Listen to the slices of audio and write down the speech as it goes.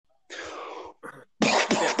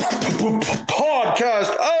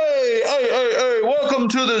Podcast. Hey, welcome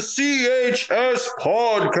to the CHS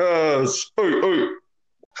Podcast. Hey.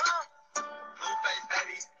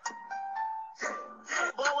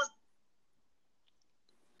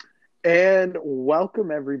 And welcome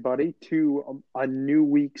everybody to a new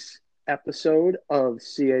week's episode of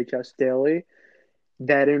CHS Daily.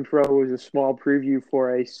 That intro is a small preview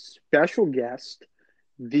for a special guest.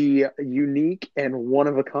 The unique and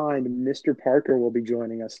one-of-a-kind Mr. Parker will be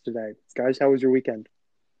joining us today. Guys, how was your weekend?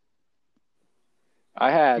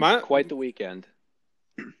 I had quite the weekend.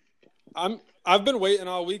 I've been waiting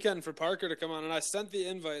all weekend for Parker to come on, and I sent the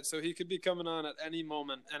invite so he could be coming on at any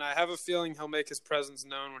moment. And I have a feeling he'll make his presence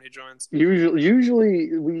known when he joins.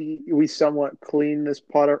 Usually we somewhat clean this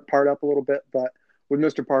part up a little bit, but with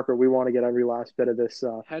Mr. Parker, we want to get every last bit of this.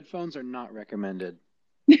 Headphones are not recommended.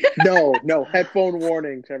 No, headphone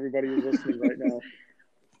warning to everybody who's listening right now.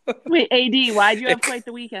 Wait, AD, why'd you have quite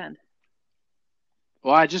the weekend?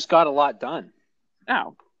 Well, I just got a lot done.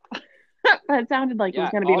 Oh. That sounded like it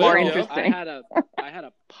was going to be more interesting. I had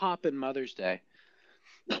a poppin' Mother's Day.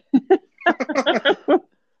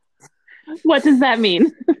 What does that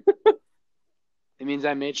mean? It means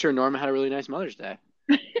I made sure Norma had a really nice Mother's Day.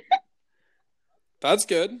 That's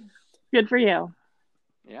good. Good for you.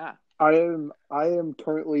 Yeah. I am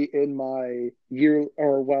currently in my year,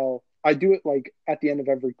 I do it like at the end of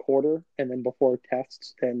every quarter and then before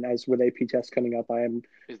tests. And as with AP tests coming up, I am.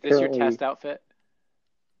 Is this your test outfit?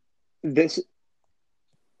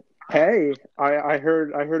 Hey, I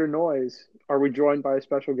heard a noise. Are we joined by a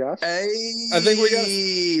special guest? Hey, I think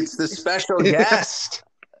it's the special guest.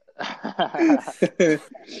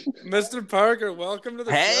 Mr. Parker, welcome to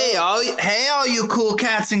the show. Hey, all you cool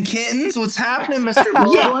cats and kittens. What's happening, Mr.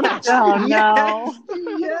 Baldwin? Oh, no.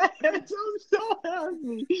 Yes, I'm so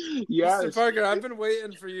happy. Yes. Mr. Parker, I've been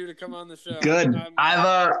waiting for you to come on the show. Good.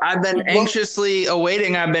 I've been anxiously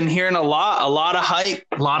awaiting. I've been hearing a lot of hype.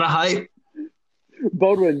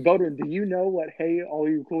 Baldwin, do you know what Hey All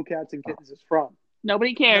You Cool Cats and Kittens is from?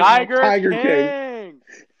 Nobody cares. Tiger King.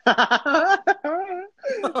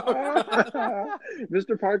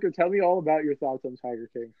 Mr. Parker, tell me all about your thoughts on Tiger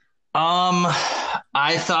King.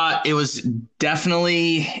 I thought it was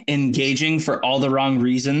definitely engaging for all the wrong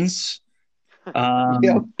reasons.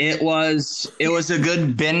 Yep. It was a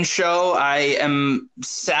good binge show. I am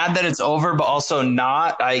sad that it's over, but also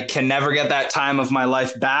not. I can never get that time of my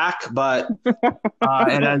life back, but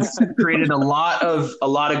it has created a lot of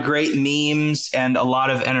great memes and a lot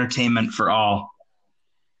of entertainment for all.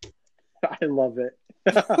 I love it.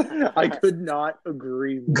 I could not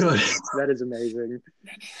agree more. Good. That is amazing.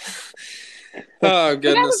 Oh,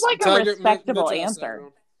 goodness. That was like Tiger, a respectable Mitchell,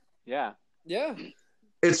 answer. Yeah. Yeah.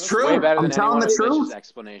 It's true. Way better I'm than telling the any one of truth. Mitch's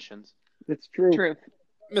explanations. It's true. Truth.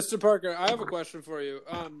 Mr. Parker, I have a question for you.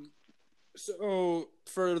 So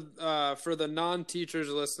for the non-teachers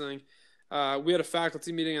listening, we had a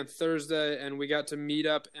faculty meeting on Thursday, and we got to meet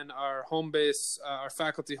up in our home base, our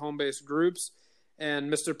faculty home base groups.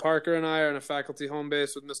 And Mr. Parker and I are in a faculty home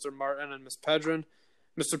base with Mr. Martin and Ms. Pedrin.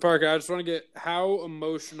 Mr. Parker, I just want to get, how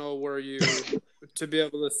emotional were you to be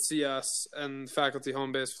able to see us and faculty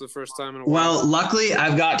home base for the first time in a while? Well, luckily,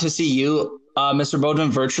 I've got to see you, Mr.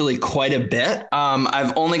 Bowden, virtually quite a bit.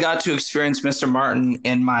 I've only got to experience Mr. Martin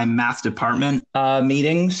in my math department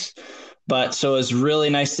meetings, but so it was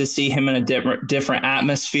really nice to see him in a different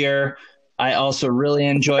atmosphere. I also really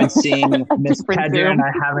enjoyed seeing Miss Pedrin.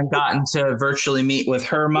 I haven't gotten to virtually meet with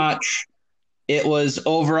her much. It was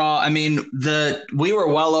overall, I mean, we were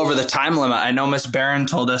well over the time limit. I know Miss Barron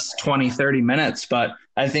told us 20, 30 minutes, but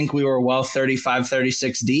I think we were well 35,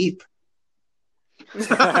 36 deep.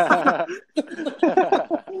 I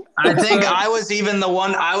think I was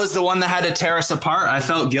the one that had to tear us apart. I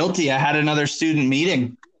felt guilty. I had another student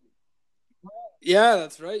meeting. Yeah,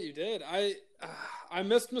 that's right. You did. I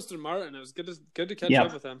missed Mr. Martin. It was good to catch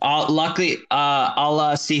up with him. Luckily,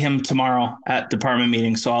 I'll see him tomorrow at department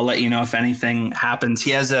meeting, so I'll let you know if anything happens.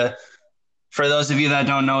 He has for those of you that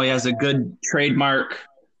don't know, he has a good trademark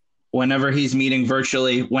whenever he's meeting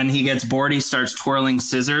virtually. When he gets bored, he starts twirling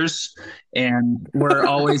scissors, and we're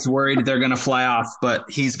always worried they're going to fly off, but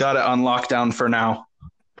he's got it on lockdown for now.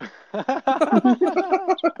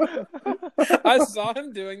 I saw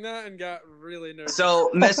him doing that and got really nervous. So,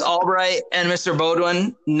 Miss Albright and Mr.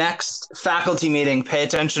 Bodwin, next faculty meeting, pay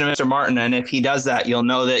attention to Mr. Martin, and if he does that, you'll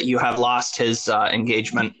know that you have lost his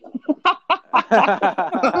engagement.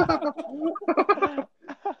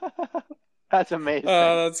 That's amazing.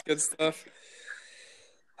 Oh, that's good stuff.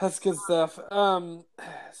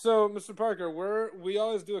 So, Mr. Parker, we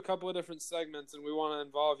always do a couple of different segments, and we want to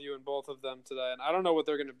involve you in both of them today. And I don't know what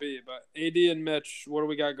they're going to be, but AD and Mitch, what do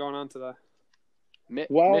we got going on today?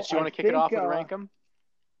 Well, Mitch, you want to kick it off with rank 'em?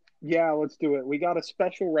 Yeah, let's do it. We got a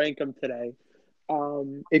special rank 'em today.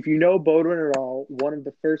 If you know Bodwin at all, one of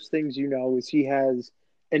the first things you know is he has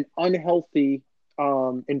an unhealthy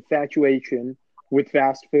infatuation with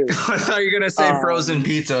fast food. I thought you were gonna say frozen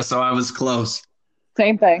pizza, so I was close.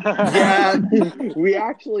 Same thing. Yeah, we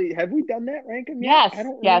actually have we done that rank 'em yet? Yes, I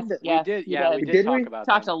don't yes, remember. yes. We did. you Yeah, we did talk about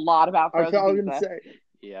Talked that. a lot about I was frozen gonna pizza. say.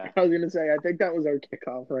 Yeah. I was going to say, I think that was our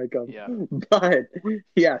kickoff rank 'em. Yeah. But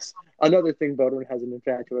yes, another thing Bodwin has an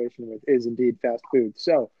infatuation with is indeed fast food.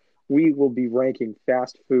 So we will be ranking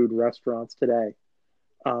fast food restaurants today.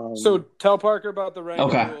 So tell Parker about the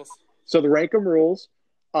rank rules. So the rank 'em rules.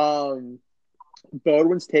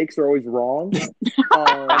 Bodwin's takes are always wrong.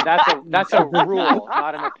 That's a rule,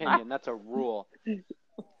 not an opinion. That's a rule.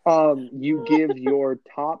 You give your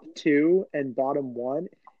top two and bottom one.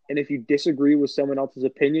 And if you disagree with someone else's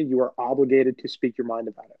opinion, you are obligated to speak your mind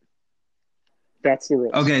about it. That's the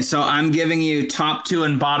rule. Okay, so I'm giving you top two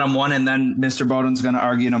and bottom one, and then Mr. Bowden's going to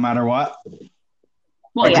argue no matter what.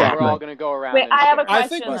 Well, Exactly. We're all going to go around. Wait, and I have a share. question. I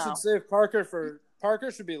think we though. should save Parker for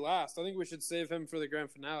Parker should be last. I think we should save him for the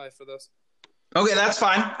grand finale for this. Okay, that's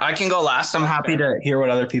fine. I can go last. I'm happy to hear what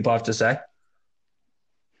other people have to say.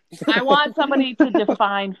 I want somebody to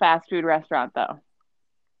define fast food restaurant, though.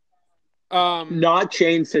 Not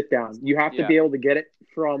chain sit down. You have to Yeah. be able to get it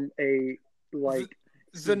from a the take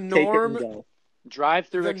it and norm. go.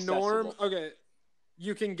 Drive-through The accessible. norm. Okay,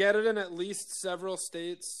 you can get it in at least several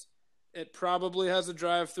states. It probably has a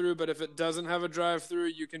drive-through, but if it doesn't have a drive-through,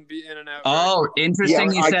 you can be in and out. Oh,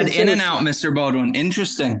 interesting. Yeah, You I said consider- in and out, Mr. Bowden.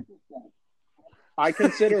 Interesting. I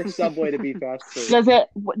consider Subway to be fast food.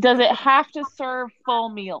 Does it have to serve full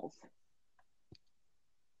meals?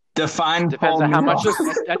 Define Depends full on how meal. much.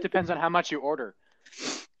 That depends on how much you order.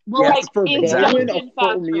 Well, Yeah, like For is Bodwin, Dunkin' a full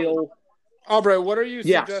fast food? meal. Aubrey, what are you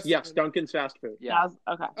Yes, suggesting? yes, Dunkin's fast food. Yeah.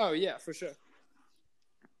 Okay. Oh yeah, for sure.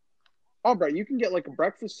 Oh, bro, you can get like a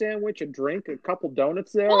breakfast sandwich, a drink, a couple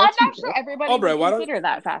donuts there. Well, I'm That's not sure everybody Aubrey, would why don't- consider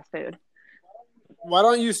that fast food. Why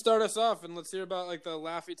don't you start us off and let's hear about like the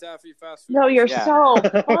Laffy Taffy fast food? No, you're Yeah. so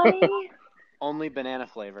funny. Only banana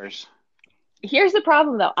flavors. Here's the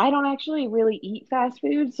problem, though. I don't actually really eat fast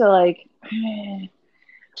food, so like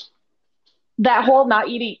that whole not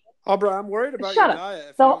eating. Aubrey, I'm worried about Shut your up. diet.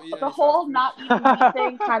 If The, you don't eat the any whole fast not eating meat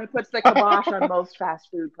thing kind of puts the kibosh on most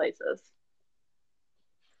fast food places. food.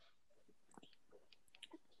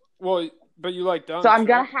 Well, but you like Dunkin'. So I'm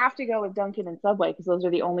gonna have to go with Dunkin' and Subway because those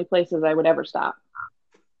are the only places I would ever stop.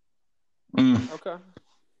 Okay.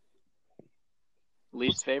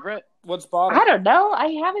 Least favorite? What's bottom? I don't know. I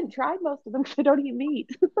haven't tried most of them because I don't eat meat.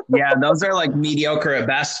 Yeah, those are like mediocre at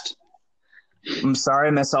best. I'm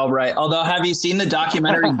sorry, Miss Albright. Although, have you seen the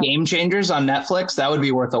documentary Game Changers on Netflix? That would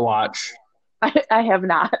be worth a watch. I have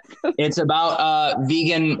not. It's about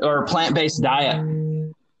vegan or plant-based diet.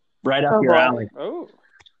 Right up Oh, your boy. alley. Oh.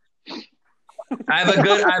 I have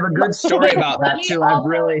a good story about that too. I've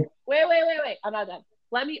really Wait. I'm not done.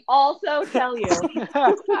 Let me also tell you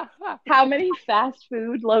how many fast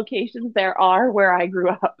food locations there are where I grew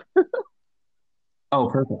up. Oh,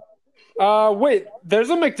 perfect. Wait. There's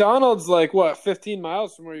a McDonald's like what, 15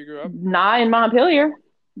 miles from where you grew up? Not in Montpelier.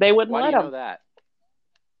 They wouldn't Why let do you them. know that?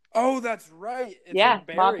 Oh, that's right. It's Yeah, in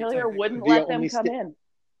Barry, Montpelier technically. wouldn't The let them only come in.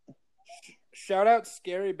 Shout out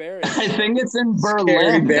Scary Barry. I think it's in Scary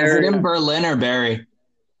Berlin. Is Barry. it in Berlin or Barry?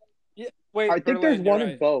 Yeah. Wait. I think Berlin, there's you're one right.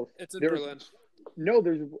 in both. It's in There's- Berlin. No,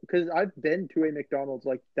 there's because I've been to a McDonald's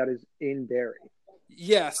like that is in Barry.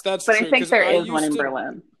 Yes, that's But true. I think 'cause there is one in used to-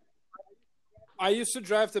 Berlin. I used to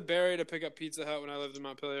drive to Barry to pick up Pizza Hut when I lived in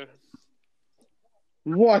Montpelier.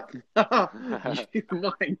 What?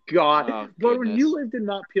 My God! Oh, But when goodness. you lived in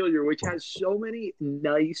Montpelier, which has so many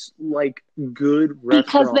nice, like, good Because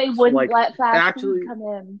restaurants, they wouldn't like, let fast actually- food come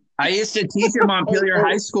in. I used to teach at Montpelier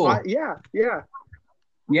High School. Yeah.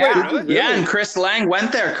 Yeah, Wait, really? yeah, and Chris Lang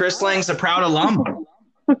went there. Chris Lang's a proud alum.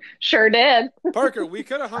 Sure did. Parker, we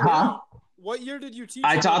could have hung Huh? out. What year did you teach?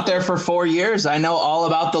 I taught there for 4 years. I know all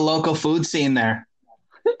about the local food scene there.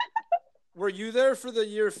 Were you there for the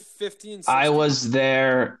year 15? 16? I was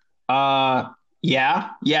there.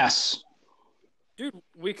 Yes. Dude,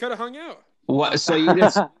 we could have hung out. What? So you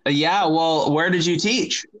just? Yeah. Well, where did you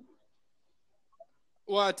teach?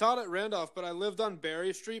 Well, I taught at Randolph, but I lived on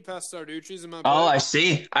Berry Street past Sarducci's in my. Oh, I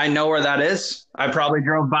see. I know where that is. I probably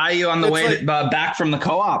drove by you on the It's way like- back from the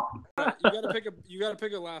co-op. You gotta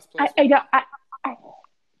pick a last place. I don't.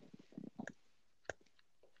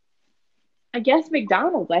 I guess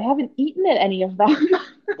McDonald's. I haven't eaten at any of them.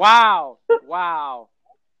 Wow. All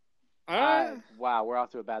right. Wow, we're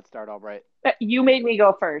off to a bad start, all right. You made me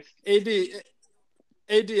go first. AD,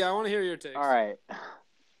 I want to hear your takes. All right.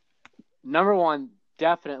 Number one,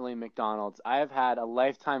 definitely McDonald's. I have had a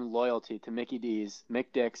lifetime loyalty to Mickey D's,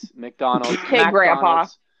 McDick's, McDonald's, Hey, Grandpa.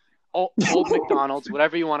 old McDonald's,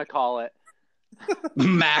 whatever you want to call it.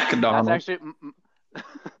 McDonald's. That's actually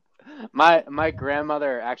my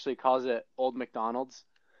grandmother actually calls it Old McDonald's.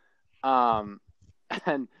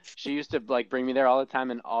 And she used to like bring me there all the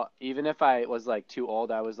time, and even if I was like too old,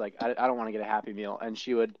 I was like, I don't want to get a Happy Meal, and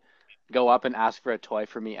she would go up and ask for a toy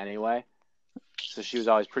for me anyway. So she was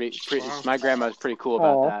always pretty. Wow. My grandma was pretty cool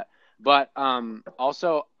about that. But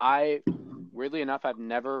also, weirdly enough, I've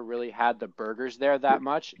never really had the burgers there that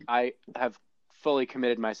much. I have fully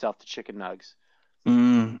committed myself to chicken nugs.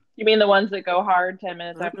 Mm. You mean the ones that go hard 10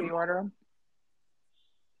 minutes after you order them?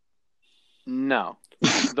 No,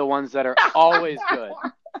 the ones that are always good,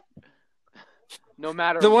 no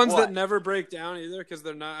matter The ones what. that never break down either because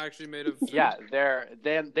they're not actually made of food. Yeah,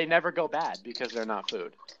 they never go bad because they're not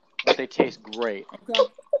food, but they taste great. Okay.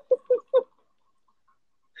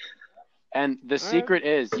 And the secret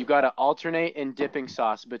is you got to alternate in dipping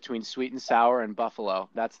sauce between sweet and sour and buffalo.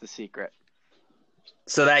 That's the secret.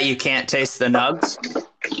 So that you can't taste the nugs?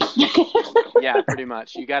 Yeah, pretty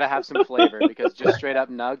much. You got to have some flavor because just straight up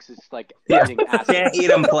nugs is like Yeah. eating acid. Can't eat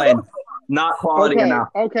them plain. Not quality enough.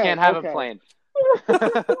 Okay. Can't have them plain.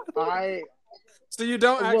 So you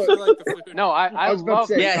don't actually like the food? No, I was about love.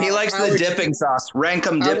 to say, Yeah, he likes the dipping sauce.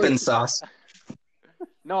 Rankum dipping sauce.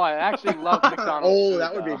 No, I actually love McDonald's. Oh, food,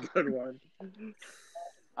 that would be though. a good one.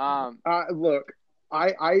 Um, Look,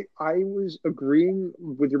 I was agreeing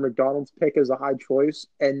with your McDonald's pick as a high choice,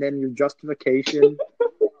 and then your justification.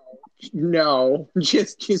 No,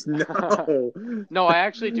 just no. no, I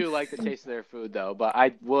actually do like the taste of their food though, but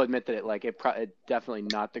I will admit that it's definitely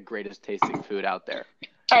not the greatest tasting food out there.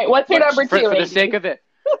 All right, what's your But number two? for the AD?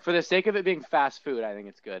 sake of it being fast food, I think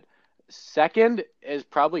it's good. Second is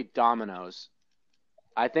probably Domino's.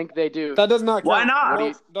 I think they do. That does not count. Why not?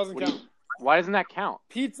 No, doesn't What do count. Why doesn't that count?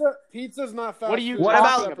 Pizza's not fast What are you food. What That's a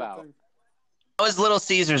about- separate about? thing. How is Little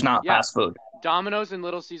Caesars not Yeah. fast food? Domino's and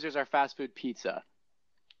Little Caesars are fast food pizza.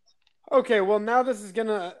 Okay, well now this is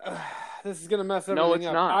gonna mess everything No, it's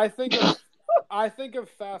up. not. I think of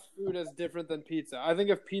fast food as different than pizza. I think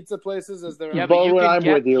of pizza places as their Yeah, own. but you can I'm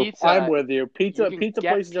get with you. pizza- I'm with you. Pizza You can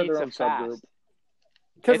places get are their own pizza fast. subgroup.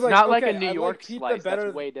 'Cause, It's not like okay, a New I York pizza slice. better.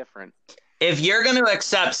 That's way different. If you're going to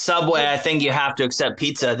accept Subway, I think you have to accept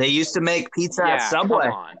pizza. They used to make pizza Yeah, at Subway.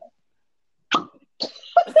 come on.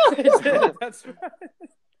 That's right.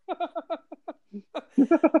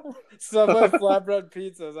 Subway flatbread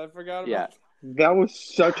pizzas. I forgot about. Yeah. That was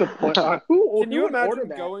such a point. Who Can you would order imagine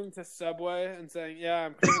that? going to Subway and saying, "Yeah,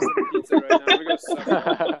 I'm craving some pizza right now. I'm gonna go to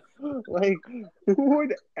Subway." Like, who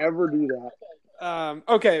would ever do that?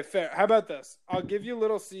 Okay, fair. How about this? I'll give you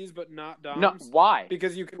Little C's, but not Dom's. No, why?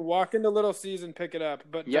 Because you can walk into Little C's and pick it up,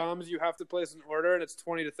 but Yep. Dom's you have to place an order, and it's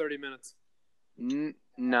 20 to 30 minutes.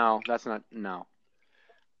 No, that's not. No.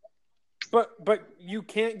 But you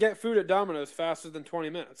can't get food at Domino's faster than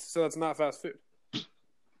 20 minutes, so that's not fast food.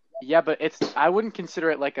 Yeah, but I wouldn't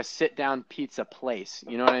consider it like a sit-down pizza place.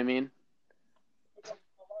 You know what I mean?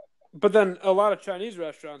 But then a lot of Chinese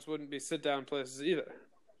restaurants wouldn't be sit-down places either.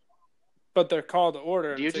 But they're called to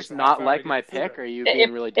order. Do you and it just takes a not half hour like to my get the food pick, out. or are you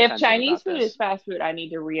being really defensive If Chinese about food this? is fast food, I need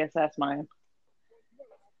to reassess mine.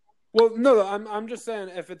 Well, no, I'm just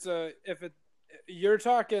saying you're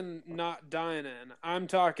talking not dine-in. I'm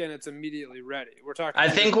talking it's immediately ready. We're talking. I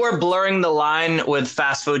think we're blurring the line with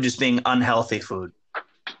fast food just being unhealthy food.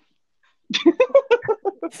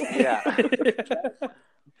 Yeah.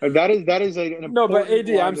 That is an No, but important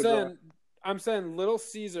AD, line to draw. I'm saying Little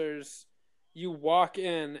Caesars, you walk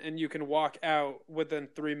in and you can walk out within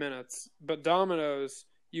 3 minutes. But Domino's,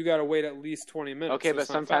 you got to wait at least 20 minutes. Okay, so but it's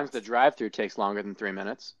not sometimes fast. the drive-through takes longer than 3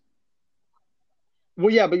 minutes.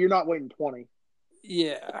 Well, yeah, but you're not waiting 20.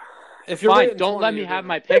 Yeah. If you're Fine, waiting don't 20, let me you're have doing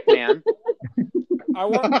my it. pick, man. I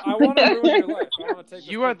want to ruin your life. I want to take.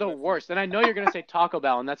 You are the worst, and I know you're gonna say Taco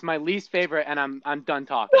Bell, and that's my least favorite. And I'm done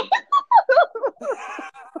talking.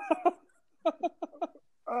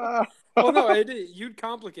 Well, no, AD, you'd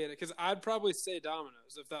complicate it because I'd probably say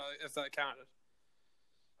Domino's if that counted.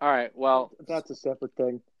 All right, well, That's a separate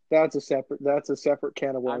thing. That's a separate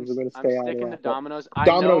can of worms. I'm going to I'm stay out of sticking to that. Domino's.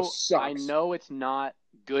 Domino's sucks. I know it's not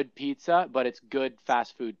good pizza, but it's good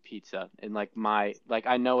fast food pizza. And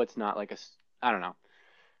I know it's not like I don't know.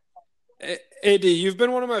 AD, you've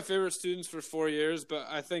been one of my favorite students for 4 years, but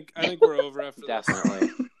I think we're over after this. Definitely.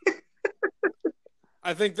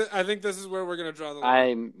 I think this is where we're gonna draw the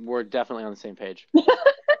line. We're definitely on the same page.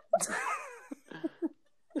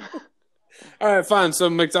 All right, fine. So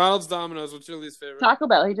McDonald's, Domino's. What's your least favorite? Taco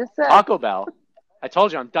Bell. He just said. Taco Bell. I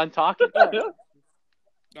told you I'm done talking. All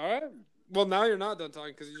right. Well, now you're not done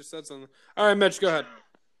talking because you just said something. All right, Mitch, go ahead.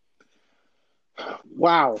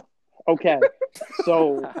 Wow. Okay.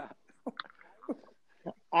 So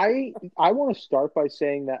I want to start by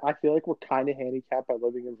saying that I feel like we're kind of handicapped by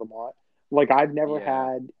living in Vermont. Like, I've never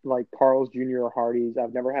had, like, Carl's Jr. or Hardee's.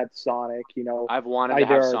 I've never had Sonic, you know. I've wanted to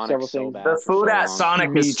have Sonic so bad. The food at long.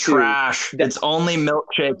 Sonic Me is too. trash. It's only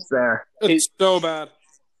milkshakes there. It's so bad.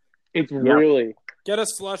 It's really. Get a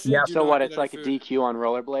slushie. Yep. do So not what? get It's any like a food. DQ on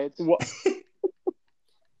rollerblades. What?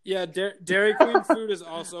 Yeah, Dairy Queen food is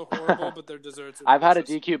also horrible, but their desserts are I've had a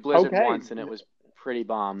delicious. DQ Blizzard Okay. once, and it was pretty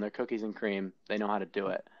bomb. Their cookies and cream. They know how to do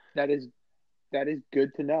it. That is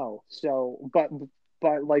good to know. So, but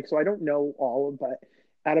like, so I don't know all of, but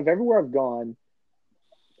out of everywhere I've gone,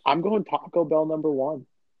 I'm going Taco Bell number one.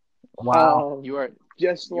 Wow. You are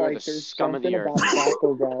Just You're like the there's scum of something the earth. about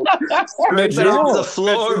Taco Bell. Straight Mitch, off no. the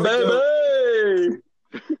floor, Mitch,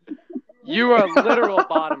 baby. you are a literal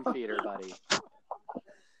bottom feeder, buddy.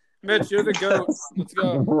 Mitch, you're the goat. Let's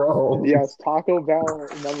go. Bro. Yes, Taco Bell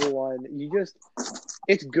number one.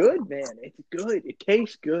 It's good, man. It's good. It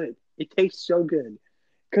tastes good. It tastes so good.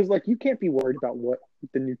 Because like you can't be worried about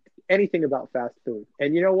anything about fast food.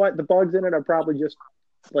 And you know what? The bugs in it are probably just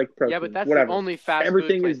like protein. Yeah, but that's whatever. the only fast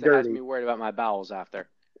Everything food place is that has dirty. me worried about my bowels after.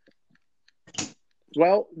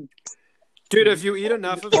 Well, Dude, if you eat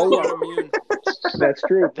enough of it, you're immune. that's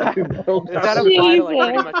true. Does that apply to like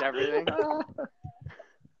pretty much everything?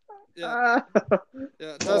 Yeah,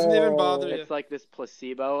 it doesn't even bother you. It's like this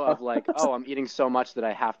placebo of like, oh, I'm eating so much that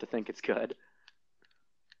I have to think it's good.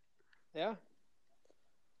 Yeah.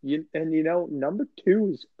 Number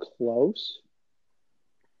two is close.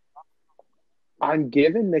 I'm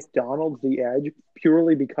giving McDonald's the edge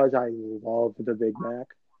purely because I love the Big Mac.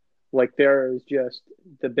 Like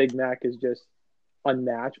the Big Mac is just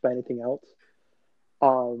unmatched by anything else.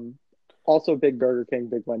 Also big Burger King,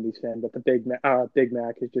 big Wendy's fan, but the Big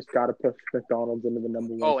Mac has just got to push McDonald's into the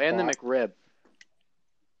number one. Oh, and the spot. McRib.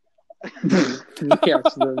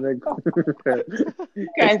 Yes, the McRib. You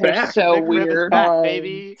guys It's are back. so McRib is weird. back,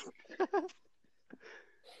 baby.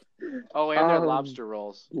 Oh, and their Um, lobster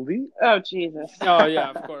rolls. Oh Jesus. Oh,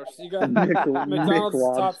 yeah, of course. You got McDonald's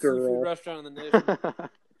top Lobster seafood roll. restaurant in the nation.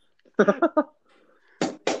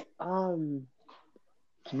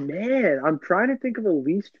 Man, I'm trying to think of a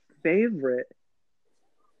least favorite.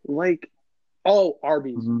 Like,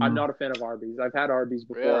 Arby's. I'm not a fan of Arby's. I've had Arby's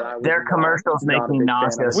before. Really? And I was Their commercials not make a me big fan of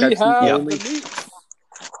nauseous. it. We That's the have only- the meat.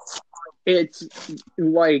 It's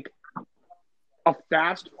like a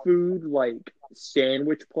fast food like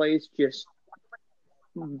sandwich place. Just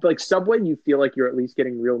like Subway, you feel like you're at least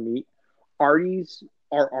getting real meat. Arby's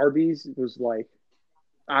was like,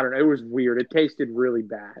 I don't know. It was weird. It tasted really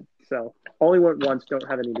bad. So only went once. Don't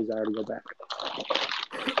have any desire to go back.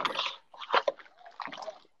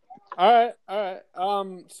 All right.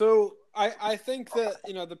 So I think that,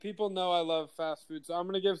 the people know I love fast food, so I'm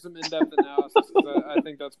going to give some in-depth analysis because I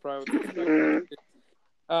think that's probably what's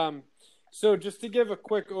expected. So just to give a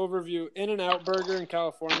quick overview, In-N-Out Burger in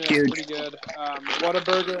California is Huge. pretty good.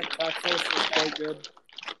 Whataburger in Texas is quite good.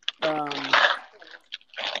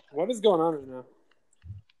 What is going on right now?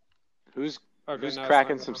 Who's Okay, who's no, it's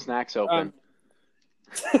cracking not some going snacks open?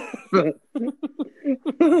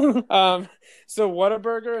 So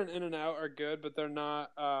Whataburger and In-N-Out are good, but they're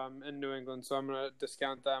not in New England, so I'm going to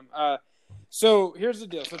discount them. So here's the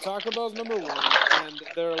deal. So Taco Bell's number one, and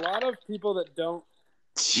there are a lot of people that don't.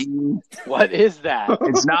 Gee, What is that?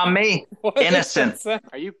 it's not me. What is Innocent. that sound?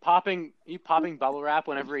 Are you popping bubble wrap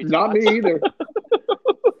whenever he Not talks? me either.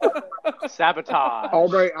 Sabotage.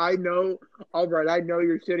 Albright, I know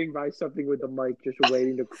you're sitting by something with the mic, just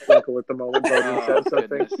waiting to twinkle at the moment Bowden Oh, says something.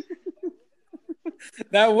 goodness.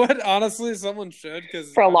 That would honestly, someone should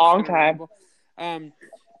because For a long time.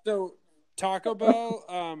 So Taco Bell,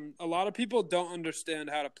 a lot of people don't understand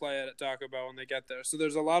how to play it at Taco Bell when they get there. So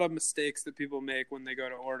there's a lot of mistakes that people make when they go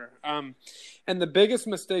to order. And the biggest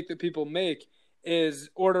mistake that people make is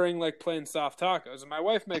ordering like plain soft tacos. And my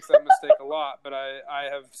wife makes that mistake a lot, but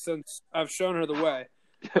I've shown her the way.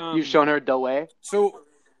 You've shown her the way. So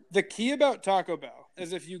the key about Taco Bell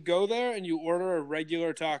is if you go there and you order a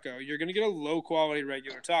regular taco, you're going to get a low-quality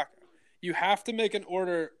regular taco. You have to make an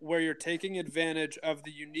order where you're taking advantage of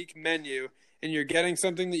the unique menu and you're getting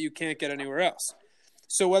something that you can't get anywhere else.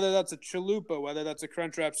 So whether that's a chalupa, whether that's a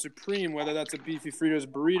Crunchwrap Supreme, whether that's a Beefy Fritos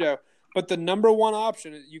burrito, but the number one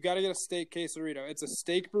option, you got to get a steak quesarito. It's a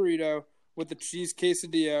steak burrito with the cheese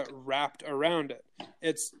quesadilla wrapped around it.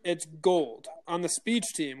 It's gold. On the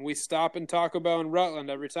speech team, we stop in Taco Bell in Rutland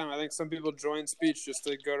every time. I think some people join speech just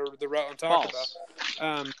to go to the Rutland Taco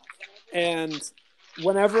Bell. And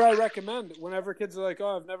whenever kids are like,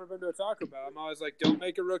 "Oh, I've never been to a Taco Bell," I'm always like, "Don't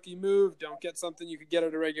make a rookie move. Don't get something you could get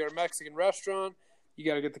at a regular Mexican restaurant. You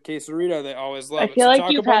got to get the quesarito." They always love it. I feel like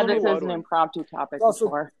Taco you've Bell had number this as one. an impromptu topic Also-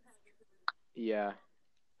 before. Yeah.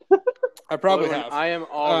 I probably Logan, have. I am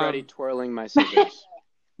already twirling my scissors.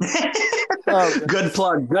 Oh, Good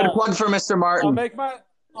plug. Good plug for Mr. Martin.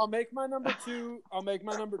 I'll make my number two. I'll make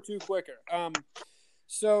my number two quicker.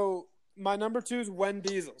 So my number two is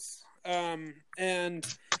Wendy's. And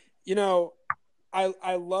you know,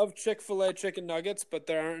 I love Chick-fil-A chicken nuggets, but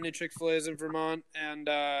there aren't any Chick-fil-A's in Vermont, and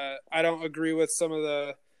I don't agree with some of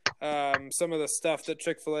the stuff that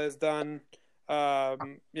Chick-fil-A has done.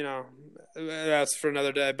 You know, that's for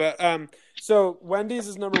another day. But so Wendy's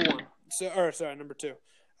is number one. Number two.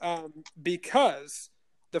 Because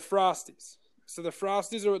the Frosties. So the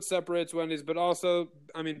Frosties are what separates Wendy's, but also,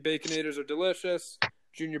 I mean, Baconators are delicious.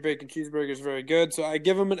 Junior Bacon Cheeseburger is very good. So I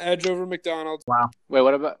give them an edge over McDonald's. Wow. Wait,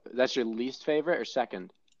 what about that's your least favorite or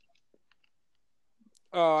second?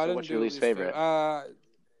 Oh, I So didn't what's do your least favorite?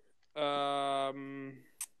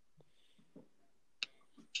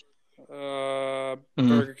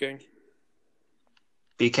 Burger King.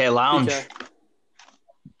 BK Lounge.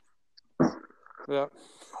 BK. Yeah.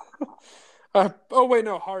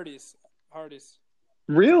 Hardee's.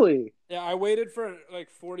 Really? Yeah, I waited for like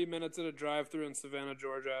 40 minutes at a drive-thru in Savannah,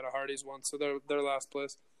 Georgia at a Hardee's once, so they're last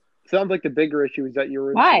place. Sounds like the bigger issue is that you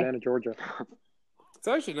were in Why? Savannah, Georgia. It's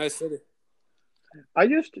actually a nice city. I've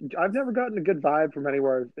never gotten a good vibe from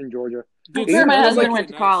anywhere in Georgia. Dude, Where my Savannah's husband actually went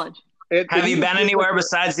to nice. college. Have you been anywhere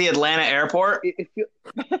besides the Atlanta airport? It feel,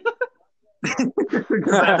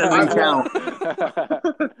 That doesn't count.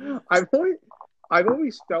 I've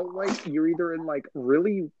always felt like you're either in like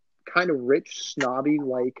really kind of rich, snobby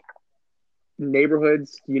like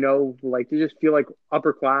neighborhoods, you know, like you just feel like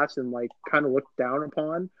upper class and like kind of looked down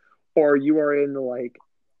upon, or you are in the like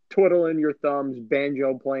twiddling your thumbs,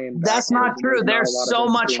 banjo playing. That's not backwards, true. and There's not a so lot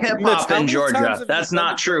of much entertainment. hip hop Mitch, how in many times Georgia. have That's you not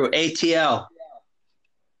been to true. Georgia? ATL.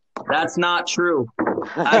 That's not true.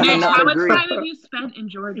 I Mitch, do not how much agree. time have you spent in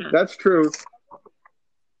Georgia? That's true.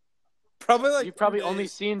 Probably like You've probably 2 only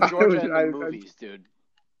days. seen Georgia in the I- movies, dude.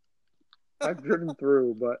 I've driven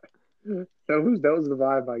through, but that was the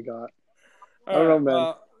vibe I got. I don't All know, right, man.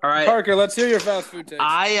 All right. Parker, let's hear your fast food takes.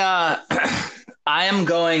 I am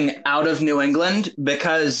going out of New England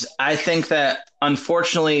because I think that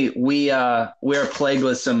unfortunately we are plagued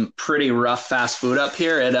with some pretty rough fast food up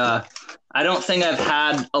here. I don't think I've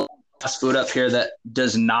had a fast food up here that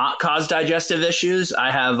does not cause digestive issues. I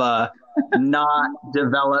have not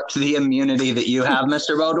developed the immunity that you have,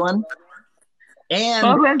 Mr. Bodwin. And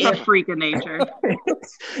Bowen's a freak of nature.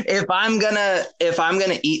 if I'm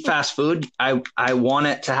gonna eat fast food, I want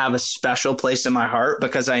it to have a special place in my heart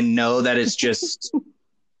because I know that it's just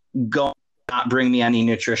going to not bring me any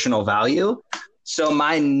nutritional value. So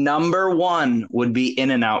my number one would be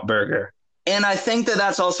In-N-Out Burger. And I think that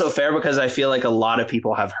that's also fair because I feel like a lot of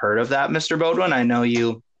people have heard of that, Mr. Bodwin. I know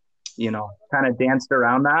you kind of danced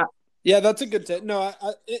around that. Yeah, that's a good take. No,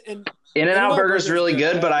 In-N-Out Burger is Burger's really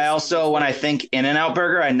good. good, but I also, when I It's think In-N-Out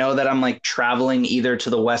Burger, I know that I'm like traveling either to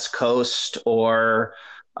the West Coast or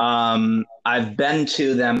I've been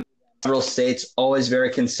to them in several states, always very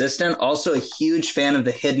consistent. Also a huge fan of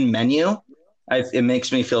the hidden menu. It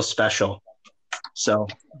makes me feel special. So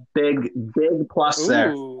big plus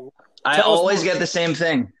there. Ooh. I Tell us always more. get the same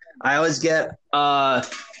thing. I always get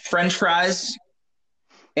French fries,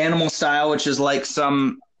 animal style, which is like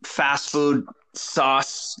some fast food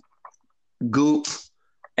sauce goop,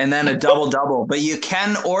 and then a double. But you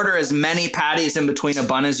can order as many patties in between a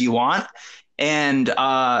bun as you want. And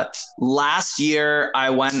last year I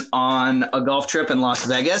went on a golf trip in Las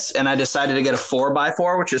Vegas and I decided to get a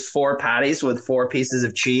 4x4, which is 4 patties with 4 pieces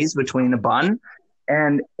of cheese between the bun,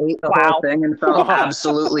 and ate the Wow. whole thing and felt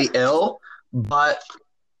absolutely ill. But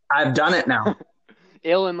I've done it now.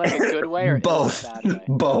 Ill in like a good way or Both. ill in a bad way?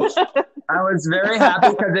 Both. I was very happy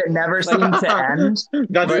because it never seemed to end. That's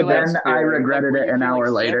But the then best I feeling. regretted Were it you an feeling hour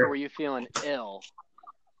sick later. Or were you feeling ill?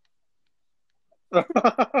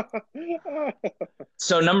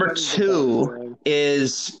 So number That is the best 2 feeling.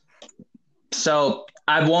 is, so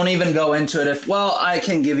I won't even go into it. I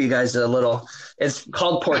can give you guys a little. It's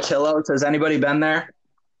called Portillo's. Has anybody been there?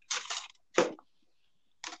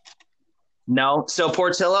 No. So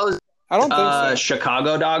Portillo's, I don't think so.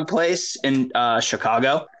 Chicago dog place in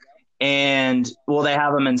Chicago. And well, they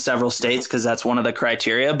have them in several states because that's one of the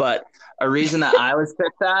criteria. But a reason that I was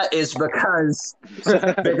picked that is because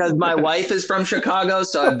my wife is from Chicago,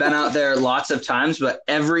 so I've been out there lots of times, but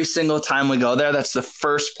every single time we go there, that's the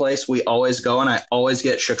first place we always go, and I always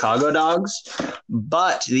get Chicago dogs.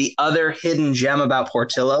 But the other hidden gem about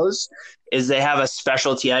Portillo's is they have a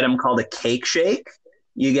specialty item called a cake shake.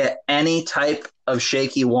 You get any type of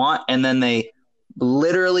shake you want, and then they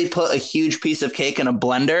literally put a huge piece of cake in a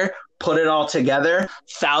blender, put it all together,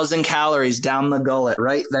 1,000 calories down the gullet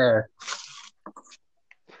right there.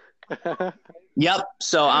 Yep.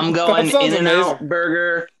 So I'm going In-N-Out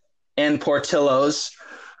Burger and Portillo's.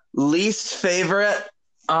 Least favorite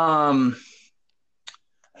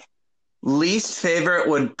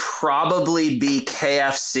would probably be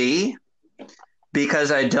KFC,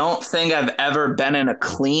 because I don't think I've ever been in a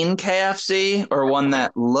clean KFC or one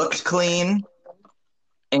that looked clean.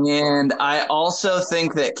 And I also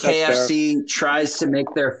think that KFC tries to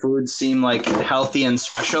make their food seem like healthy and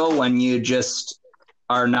special when you just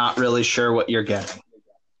are not really sure what you're getting.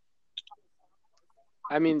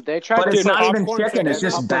 I mean, they try But to it's not even popcorn chicken, it's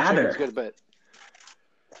just batter. Good, but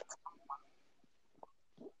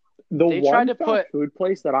The they one tried to fast put food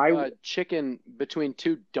place that I chicken between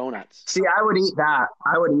two donuts. See, I would eat that.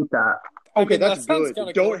 Okay, that that's sounds good.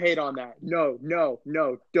 kinda Don't cool. hate on that. No.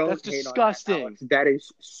 Don't That's hate disgusting. on that, Alex. That is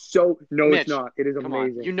so. No, Mitch, it's not. It is Come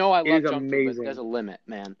amazing. on, you know I It love is junk food, but amazing. there's a limit,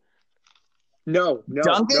 man. No.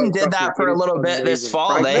 Dunkin' did trust that me, for it a is little bit this amazing. fall.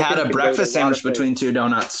 Fried They had chicken a can go breakfast to a lot of sandwich between two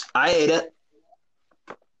donuts. I ate it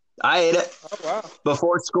Oh, wow.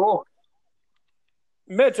 before school.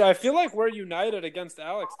 Mitch, I feel like we're united against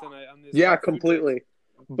Alex tonight on this. Yeah, completely.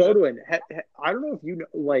 Bodwin, I don't know if you know,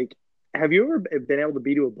 like, have you ever been able to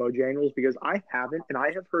be to a Bojangles? Because I haven't, and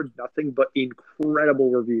I have heard nothing but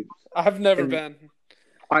incredible reviews. I've never been.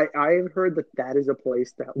 I have heard that is a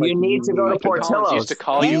place that, like, You need to go to Mr. Collins Portillo's. used to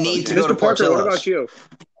call You you need to Bojangles. go to Mr. Parker, Portillo's. what about you?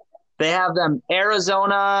 They have them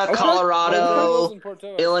Arizona, Okay. Colorado,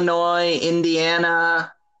 Portillo's. Illinois,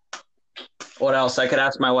 Indiana. What else? I could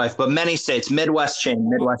ask my wife, but many states. Midwest chain.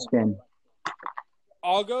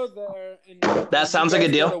 I'll go there. And That sounds like a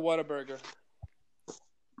deal. Go to Whataburger.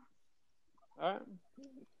 All right.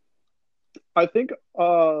 I think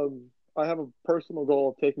I have a personal goal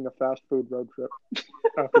of taking a fast food road trip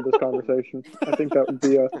after this conversation. I think that would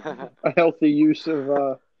be a healthy use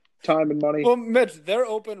of time and money. Well, Mitch, they're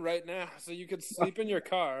open right now, so you could sleep in your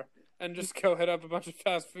car and just go hit up a bunch of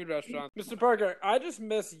fast food restaurants. Mr. Parker, I just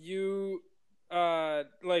miss you,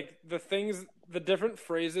 like the different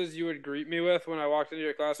phrases you would greet me with when I walked into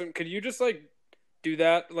your classroom. Could you just like do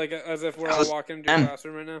that, like as if we're all walking into your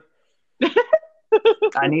classroom right now?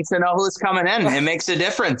 I need to know who's coming in. It makes a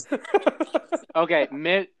difference. Okay,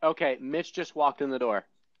 Mitch just walked in the door.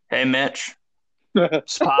 Hey, Mitch.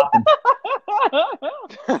 It's popping.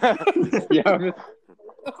 Yeah.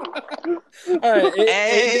 All right.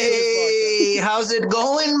 Hey, how's it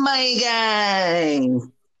going, my guy?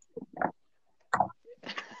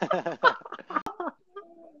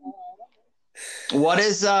 What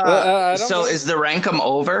is so is the Rankum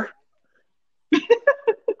over?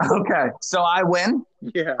 Okay, so I win.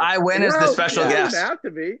 Yeah. I win as the special It guest. doesn't have to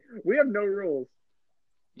be. We have no rules.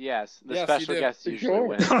 Yes, the Yes, special you do. guests usually Sure.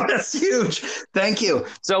 win. That's huge. Thank you.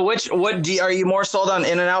 So are you more sold on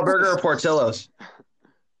In-N-Out Burger or Portillo's?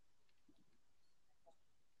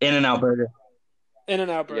 In-N-Out Burger.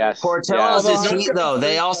 In-N-Out Burger. Yes. Portillo's yes. is heat though.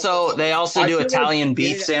 They also I do feel Italian like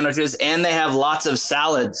beef sandwiches, and they have lots of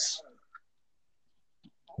salads.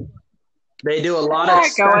 They do a lot of not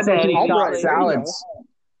going to specialty any salads. salads.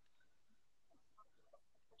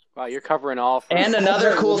 Wow, you're covering all. And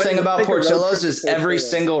another cool We'll thing about take a road Portillo's trip is to every Portillo's.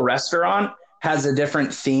 single restaurant has a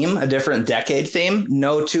different theme, a different decade theme.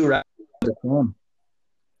 No two restaurants are the same.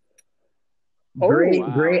 Oh,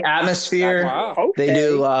 Great atmosphere. Wow. Okay. They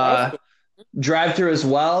do That's drive-through as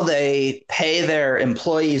well. They pay their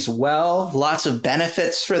employees well. Lots of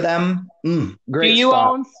benefits for them. Great Do you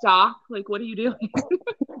spot. own stock? Like, what are you doing?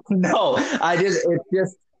 No,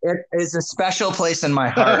 it is a special place in my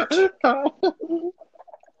heart.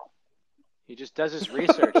 He just does his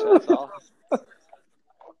research. That's all.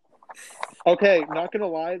 Okay, not gonna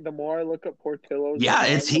lie. The more I look at Portillo's, Yeah,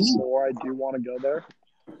 it's the heat. more I do want to go there.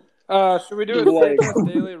 Should we do a Like-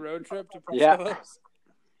 daily road trip to Yeah. Portillo's?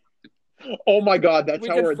 Oh my God, that's We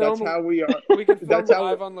how could we're. That's film- how we are. We could film That's how-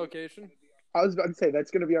 live on location. I was about to say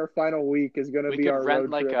that's gonna be our final week. Is gonna We be could our rent road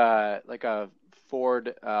like trip. a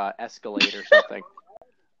Ford Escalade or something.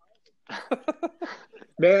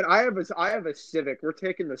 Man, I have a Civic. We're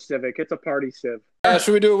taking the Civic. It's a party Civ.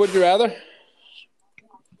 Should we do a Would You Rather?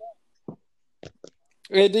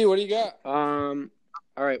 AD, what do you got?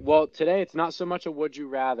 All right. Well, today it's not so much a would you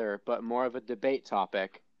rather, but more of a debate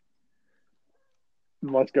topic.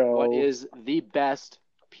 Let's go. What is the best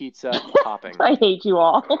pizza topping? I hate you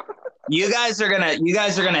all. You guys are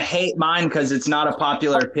gonna hate mine because it's not a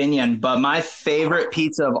popular opinion, but my favorite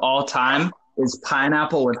pizza of all time is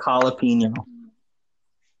pineapple with jalapeno.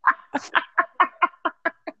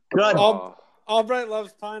 Good. Oh, Albright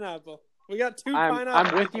loves pineapple. We got two pineapple.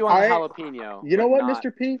 I'm with you on the jalapeno. You know but what, not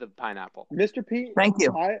Mr. P? The pineapple. Mr. P. Thank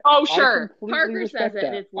you. Oh, sure. completely Parker says respect it.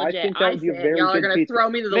 that. It's I legit. think that I would be a said very y'all are good going to pizza. throw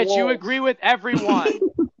me to the Mitch, wolves. you agree with everyone.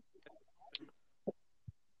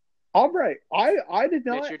 All right. I did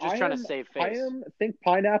not. Mitch, you're just trying to save face. think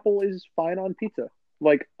pineapple is fine on pizza.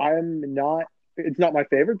 Like, I'm not. It's not my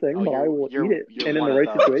favorite thing, Oh, but I will you're- eat it. you're And in one the of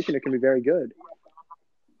right those. situation, it can be very good.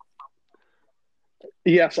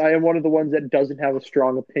 Yes, I am one of the ones that doesn't have a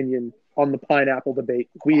strong opinion on the pineapple debate.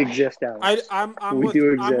 We exist, Alex. I'm We with, do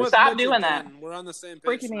I'm exist. with Stop Mitch doing again. that. We're on the same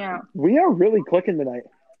page. Freaking me now. out. We are really clicking tonight.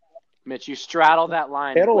 Mitch, you straddle that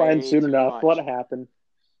line. It'll way end soon too enough. much. Let it happen.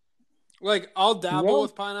 Like, I'll dabble No,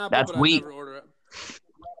 with pineapple, that's but weak. I never order it.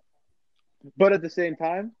 But at the same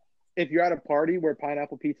time, if you're at a party where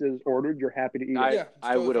pineapple pizza is ordered, you're happy to eat it. Yeah, it's I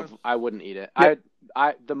totally would have. fine. I wouldn't eat it. Yep.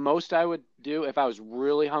 The most I would do if I was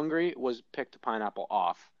really hungry was pick the pineapple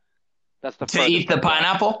off. That's the To furthest eat the I'd go.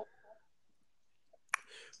 pineapple?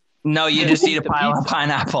 No, you To just eat eat a the pile of pizza.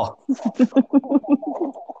 pineapple.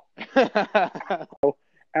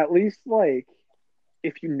 At least, like,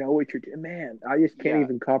 if you know what you're doing, man, I just can't Yeah.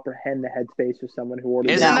 even comprehend the headspace of someone who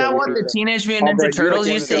orders. Isn't that anchovy what the pizza. Teenage Mutant Ninja Albright, do you like Turtles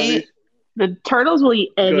used to anchovies? eat? The turtles will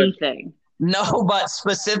eat anything. No, but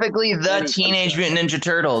specifically the Any Teenage pizza. Mutant Ninja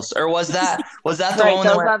Turtles. Or was that the Right, one that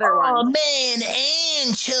those went, other oh ones. man,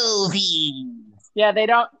 anchovy. Yeah, they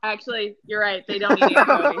don't actually. You're right. They don't eat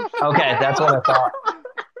anchovies. Okay, that's what I thought.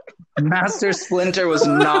 Master Splinter was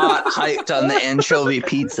not hyped on the anchovy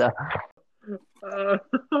pizza.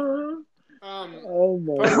 Oh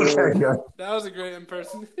my Parker, god. that was a great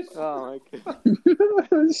impersonation. Oh my god.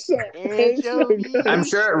 It's so good. I'm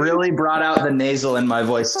sure it really brought out the nasal in my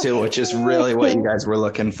voice too, which is really what you guys were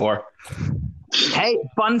looking for. Hey,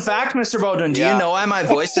 fun fact, Mr. Bowden, do Yeah. you know why my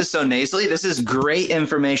voice is so nasally? This is great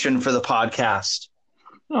information for the podcast.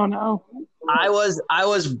 Oh no. I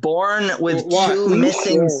was born with Why? two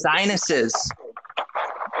missing sinuses.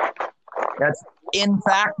 That's in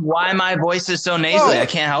fact why my voice is so nasally. I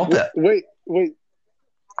can't help it. Wait.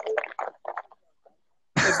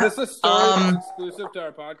 Is this a story that's exclusive to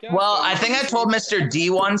our podcast? Well, I think I told Mr. D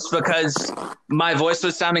once because my voice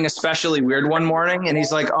was sounding especially weird one morning, and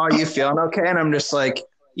he's like, "Oh, are you feeling okay?" And I'm just like,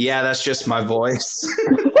 "Yeah, that's just my voice."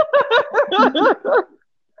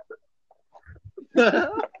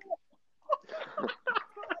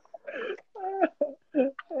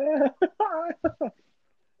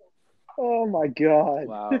 Oh my god.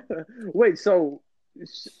 Wow. Wait, so if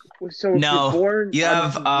No, you're born, you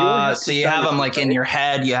have you only so you have them like in your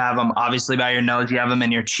head, you have them obviously by your nose, you have them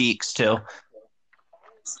in your cheeks too.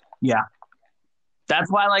 Yeah.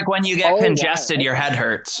 That's why like when you get Oh, wow. congested, your head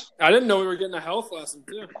hurts. I didn't know we were getting a health lesson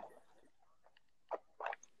too.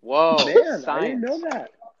 Whoa. Man, Science. I didn't know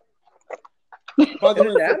that. By the An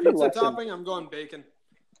way, for anatomy pizza lesson. topping, I'm going bacon.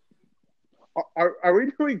 Are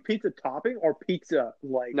we doing pizza topping or pizza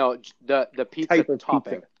like No, the pizza type of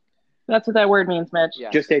topping. pizza? That's what that word means, Mitch. Yeah.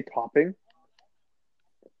 Just a topping?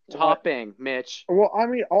 Topping, Mitch. Well, I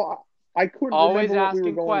mean, I couldn't Always remember what we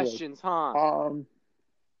asking were going questions, huh? with.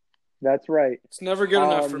 That's right. It's never good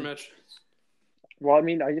enough for Um, Mitch. Well, I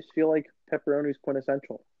mean, I just feel like pepperoni is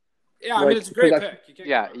quintessential. Yeah, I mean, like, it's a great because pick. You can't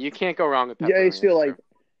Yeah, go wrong. you can't go wrong with pepperoni. Yeah, I just feel that's like true.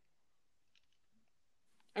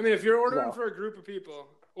 I mean, if you're ordering No. for a group of people,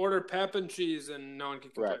 order pep and cheese, and no one can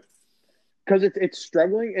complain. Right. because it's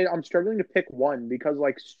struggling. I'm struggling to pick one because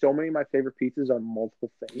like so many of my favorite pizzas are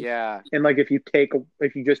multiple things. Yeah. And like if you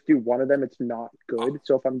just do one of them, it's not good.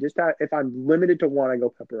 So if I'm limited to one, I go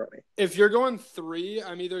pepperoni. If you're going 3,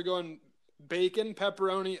 I'm either going bacon,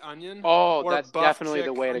 pepperoni, onion. Oh, or that's buff definitely chick,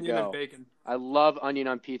 the way to onion, and go. bacon. I love onion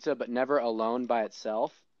on pizza, but never alone by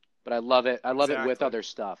itself. But I love it. I love it with Exactly. other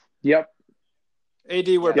stuff. Yep.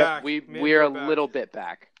 AD, we're Yeah, back. we're a little bit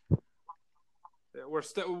back. Yeah, we're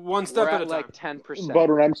one step We're at at a like time. 10%.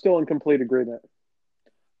 Bodwin, I'm still in complete agreement.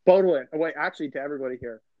 Bodwin, wait, actually, to everybody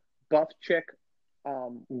here, buff chick,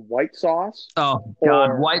 white sauce. Oh god,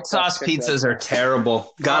 Or white sauce buff chick pizzas red are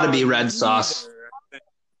terrible. Gotta be red sauce.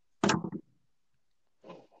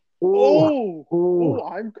 Oh,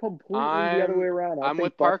 I'm completely the other way around. I'm think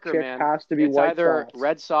with buff Parker, chick man. has to be It's white either sauce.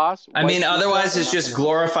 red sauce. I white mean, pizza, otherwise or it's just nothing.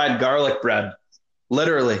 glorified garlic bread.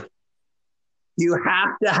 Literally. You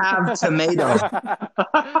have to have tomato.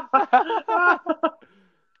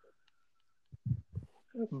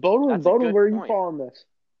 Bodwin, That's a good where are you point. following this?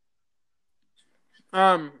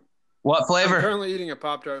 What I'm flavor? currently eating a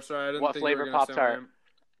Pop-Tart. Sorry, I didn't What think you were flavor gonna say Pop-Tart?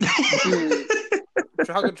 my name.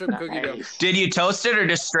 Chocolate chip cookie dough. Nice. Did you toast it or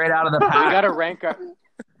just straight out of the We pack? gotta rank our.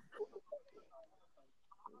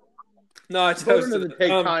 No, I Bowden toasted doesn't it. take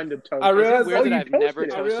time to toast. I Is it realized weird that you I've never toasted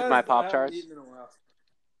it? I toasted realized my I haven't Pop-Tarts? eaten in a while.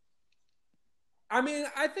 I mean,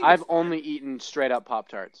 I think I've it's fine. only eaten straight up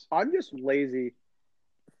Pop-Tarts. I'm just lazy.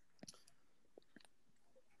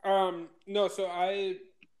 No, so I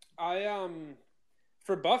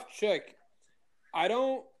for buff chick, I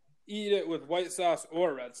don't eat it with white sauce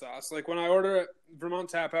or red sauce. Like when I order it, Vermont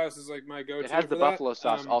Tap House is like my go-to. It has the for that. buffalo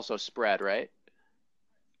sauce also spread, right?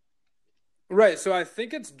 Right, so I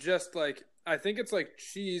think it's like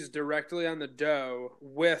cheese directly on the dough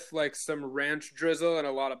with like some ranch drizzle and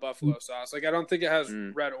a lot of buffalo sauce. Like I don't think it has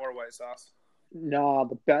red or white sauce. Nah,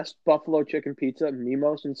 the best buffalo chicken pizza,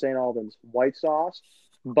 Mimos in St. Albans. White sauce,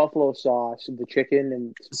 buffalo sauce, the chicken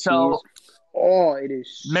and So- cheese. Oh, it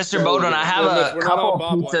is Mr. so Bowden, good. I have Look, a we're not all couple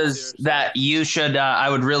Bob Whites pizzas here, so- that you should, I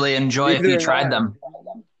would really enjoy if Neither you am tried I. them.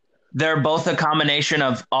 They're both a combination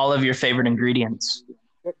of all of your favorite ingredients.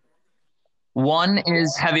 One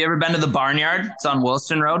is, have you ever been to the Barnyard? It's on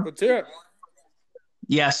Wilson Road. Let's hear it.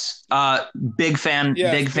 Yes, big fan,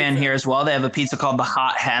 Yes, big big fan fan. here as well. They have a pizza called the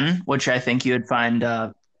Hot Hen, which I think you would find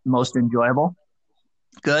most enjoyable.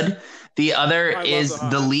 Good. The other I love is the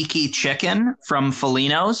Hot the Hen. Leaky Chicken from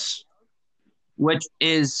Felino's, which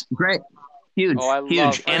is great, huge, Oh, I love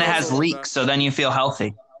huge, and it I has also love leeks, that. so then you feel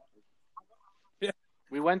healthy.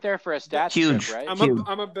 We went there for a stats Huge. trip, right?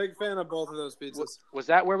 I'm a big fan of both of those pizzas. Was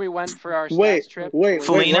that where we went for our Wait, stats trip? wait, what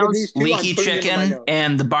are Felino's, these two? I'm Leaky putting it in my Chicken, notes.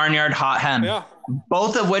 and the Barnyard Hot Hen, Yeah.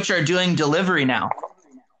 both of which are doing delivery now.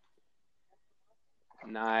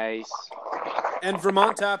 Nice. And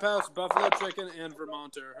Vermont Tap House, Buffalo Chicken, and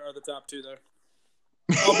Vermonter are the top two there.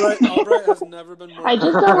 Albright has never been more. I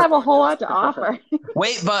just don't have a whole lot to offer.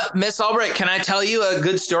 Wait, but Miss Albright, can I tell you a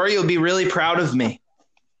good story? You'll be really proud of me.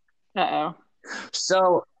 Uh-oh.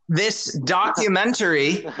 So this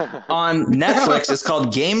documentary on Netflix is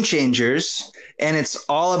called Game Changers, and it's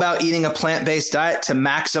all about eating a plant-based diet to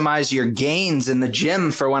maximize your gains in the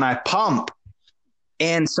gym for when I pump.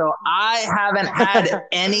 And so I haven't had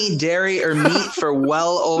any dairy or meat for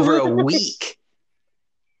well over a week.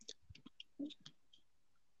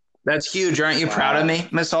 That's huge. Aren't you proud of me,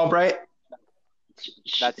 Miss Albright?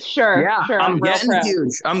 That's- Sure. Yeah, sure. I'm real getting proud.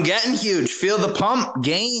 huge. I'm getting huge. Feel the pump.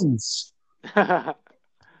 Gains.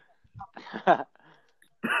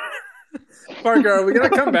 Parker, are we gonna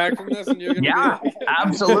come back from this? And you're gonna Yeah, be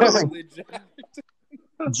absolutely.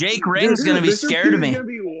 Jake Ring's going to be Mr. scared of P's me. gonna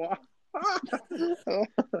be wa-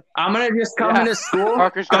 I'm going to just come Yeah. into school.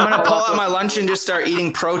 Parker's I'm gonna going to pull pull up out my with- lunch and just start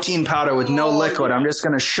eating protein powder with no Oh, liquid. yeah. I'm just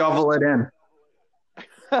going to shovel it in.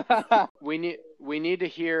 we need to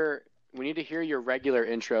hear your regular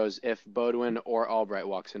intros if Bodwin or Albright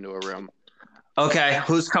walks into a room. Okay,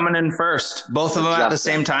 who's coming in first? Both of them at the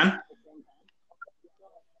Justin. same time?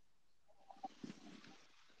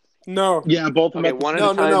 No. Yeah, both of Okay, them. one at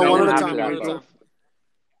No, a no, time. no, and one then at a after time, that, one at a both. time.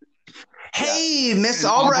 Hey, Miss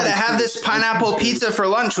Albright, I have this pineapple pizza for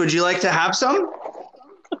lunch. Would you like to have some?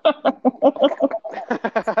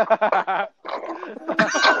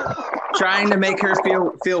 Trying to make her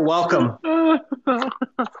feel welcome. Of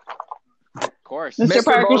course. Mr. Mr.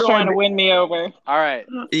 Parker's Bodwin- trying to win me over. All right.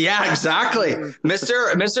 Yeah, exactly.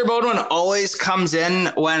 Mr. Bodwin always comes in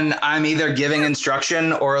when I'm either giving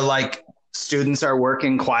instruction or like students are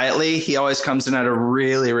working quietly. He always comes in at a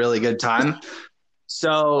really, really good time.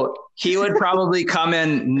 So he would probably come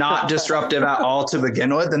in not disruptive at all to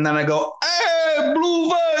begin with. And then I go, hey, Blue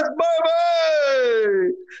Vest,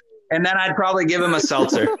 baby. And then I'd probably give him a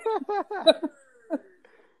seltzer.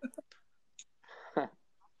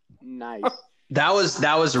 Nice. That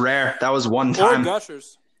was rare. That was one Or time.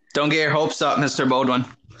 Gushers. Don't get your hopes up, Mr. Bodwin.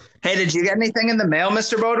 Hey, did you get anything in the mail,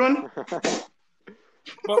 Mr. Bodwin?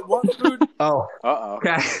 But what food? Oh, Uh-oh.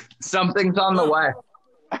 okay. Something's on the way.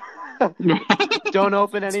 Don't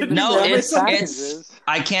open any of the No, damaged it's packages.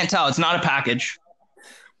 I can't tell. It's not a package.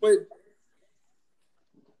 Wait.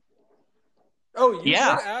 Oh, you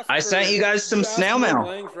Yeah, did ask I for- sent you guys some you asked snail for mail.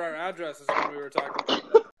 Lang for our addresses when we were talking.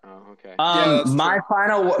 Oh, okay. Yeah, that's My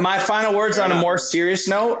final words on a more serious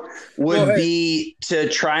note would Go ahead. be to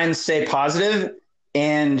try and stay positive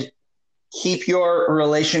and keep your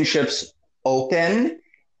relationships open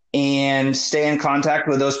and stay in contact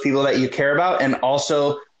with those people that you care about, and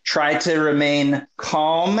also try to remain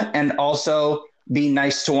calm and also be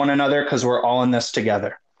nice to one another because we're all in this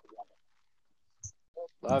together.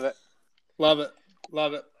 Love it. Love it.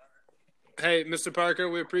 Love it. Hey, Mr. Parker,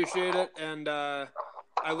 we appreciate it. And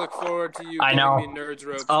I look forward to you I giving know. me Nerds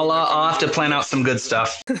Ropes. I'll have to plan out some good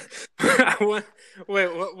stuff. When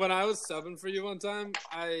I was subbing for you one time,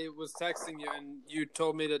 I was texting you, and you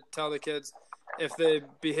told me to tell the kids if they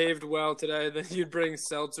behaved well today, then you'd bring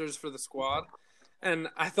seltzers for the squad. And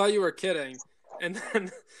I thought you were kidding. And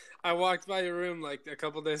then I walked by your room like a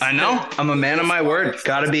couple days I know. later, I'm a man of my word.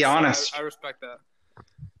 Gotta be so honest. I respect that.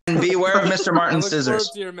 And beware of Mr. I Martin's look scissors.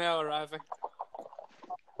 forward to your mail arriving.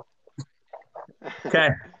 Okay.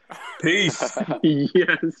 Peace.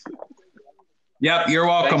 Yes. Yep, you're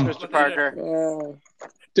welcome. Thanks, Mr. Parker.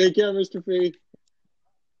 Take care, Mr. Fee.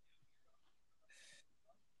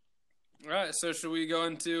 All right, so should we go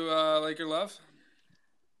into Laker Love?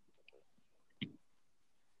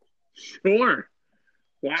 Sure.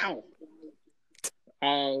 Wow.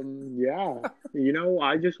 Yeah.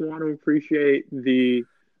 I just want to appreciate the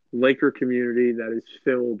Laker community that is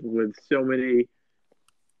filled with so many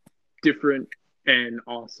different and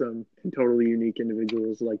awesome and totally unique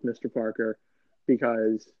individuals like Mr. Parker,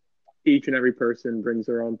 because each and every person brings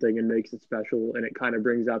their own thing and makes it special, and it kind of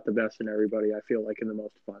brings out the best in everybody, I feel like, in the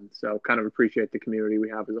most fun. So kind of appreciate the community we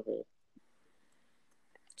have as a whole.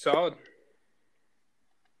 Solid.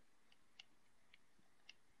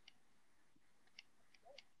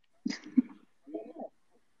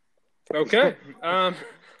 Okay. I'll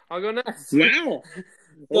go next. Wow.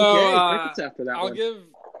 So, Crickets after that I'll one.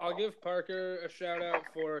 give Parker a shout out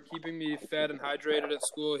for keeping me fed and hydrated at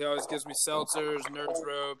school. He always gives me seltzers, Nerds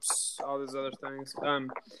Ropes, all these other things.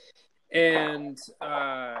 And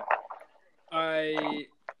I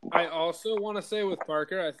also want to say with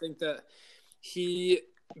Parker, I think that he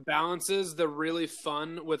balances the really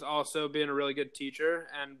fun with also being a really good teacher.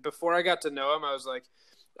 And before I got to know him, I was like,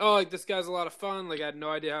 oh, like this guy's a lot of fun. Like I had no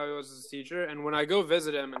idea how he was as a teacher. And when I go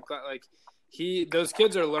visit him, and like those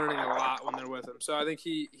kids are learning a lot when they're with him. So I think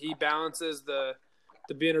he balances the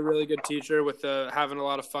being a really good teacher with having a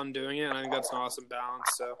lot of fun doing it. And I think that's an awesome balance.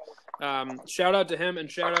 So shout out to him, and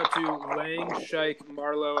shout out to Lang, Shike,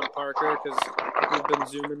 Marlo, and Parker, because we've been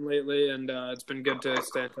Zooming lately, and it's been good to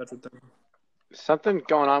stay in touch with them. Something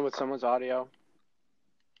going on with someone's audio.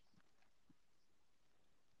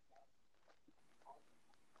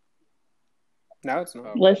 No, it's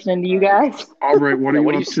not. Listening to you guys. All right, what are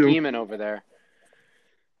you scheming over there?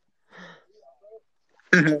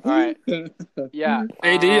 All right. Yeah.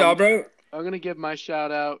 AD, Albro? I'm going to give my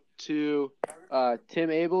shout out to Tim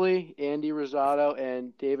Abley, Andy Rosado,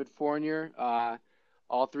 and David Fournier.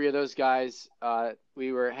 All three of those guys,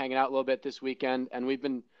 we were hanging out a little bit this weekend, and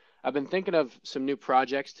I've been thinking of some new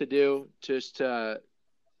projects to do just to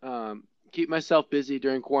keep myself busy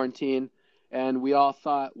during quarantine. And we all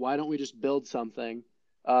thought, why don't we just build something?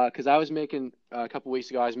 Because I was making, a couple weeks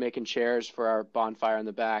ago, I was making chairs for our bonfire in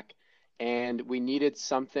the back. And we needed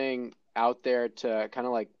something out there to kind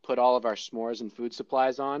of like put all of our s'mores and food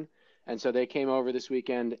supplies on. And so they came over this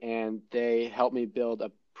weekend and they helped me build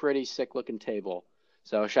a pretty sick looking table.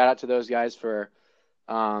 So shout out to those guys for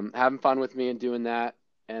having fun with me and doing that.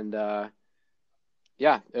 And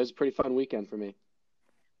yeah, it was a pretty fun weekend for me.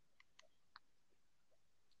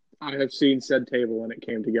 I have seen said table and it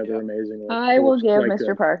came together amazingly. I will give Like Mr.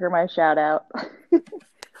 good. Parker my shout out.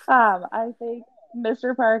 I think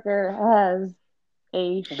Mr. Parker has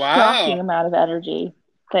a shocking amount of energy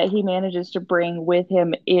that he manages to bring with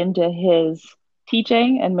him into his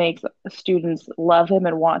teaching and makes students love him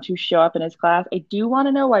and want to show up in his class. I do want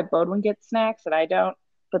to know why Bodwin gets snacks and I don't,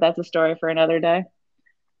 but that's a story for another day.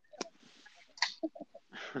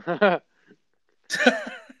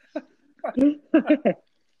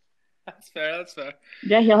 That's fair. That's fair.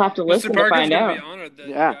 Yeah, he'll have to listen Mr. Parker's to find gonna out. be honored that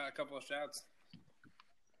Yeah. you got a couple of shouts.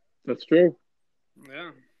 That's true.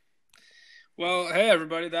 Yeah. Well, hey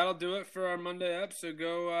everybody, that'll do it for our Monday episode.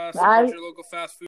 Go Bye. support your local fast food.